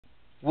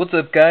What's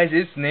up, guys?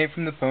 It's Nate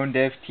from the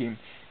ThePWnDevTeam.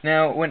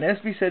 Now, when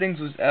SB settings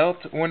was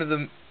out, one of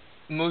the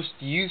most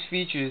used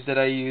features that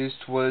I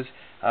used was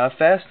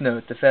Fast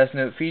Note, the Fast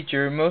Note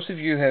feature. Most of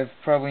you have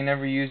probably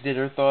never used it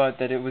or thought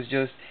that it was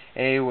just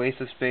a waste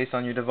of space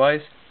on your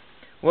device.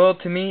 Well,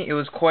 to me, it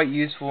was quite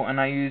useful, and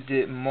I used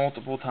it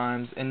multiple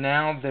times. And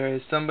now there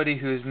is somebody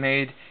who has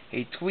made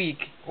a tweak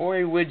or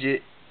a widget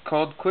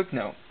called Quick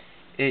Note.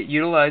 It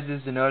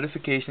utilizes the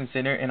notification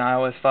center in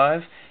iOS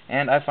 5,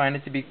 and I find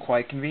it to be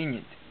quite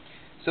convenient.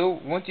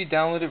 So once you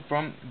download it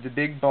from the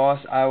Big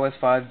Boss iOS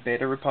 5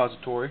 beta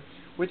repository,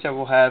 which I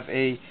will have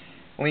a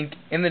link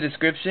in the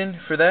description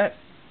for that,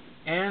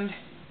 and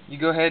you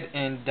go ahead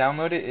and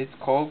download it. It's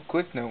called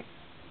Quick Note.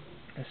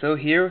 And so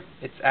here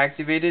it's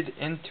activated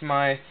into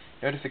my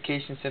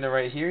notification center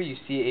right here. You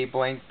see a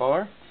blank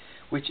bar,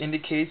 which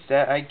indicates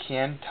that I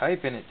can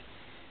type in it.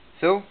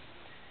 So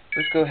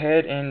let's go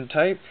ahead and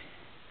type.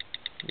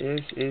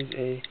 This is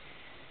a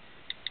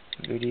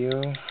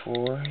video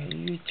for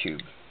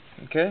YouTube.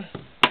 Okay,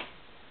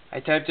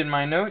 I typed in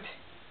my note.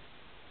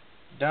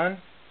 Done.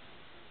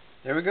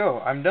 There we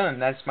go. I'm done.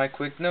 That's my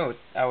quick note.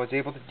 I was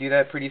able to do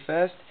that pretty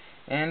fast,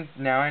 and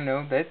now I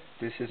know that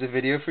this is a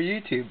video for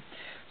YouTube.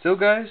 So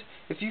guys,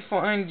 if you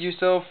find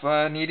yourself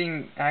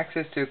needing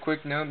access to a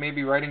quick note,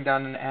 maybe writing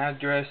down an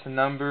address, a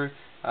number,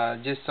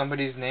 just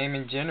somebody's name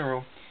in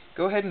general,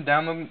 go ahead and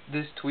download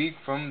this tweak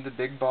from the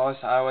Big Boss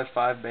iOS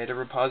 5 beta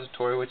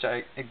repository, which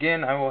I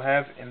will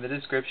have in the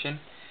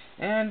description.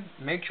 And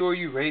make sure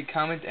you rate,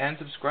 comment, and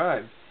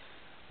subscribe.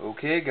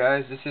 Okay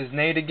guys, this is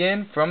Nate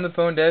again from the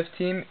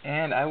ThePWnDevTeam,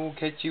 and I will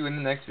catch you in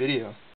the next video.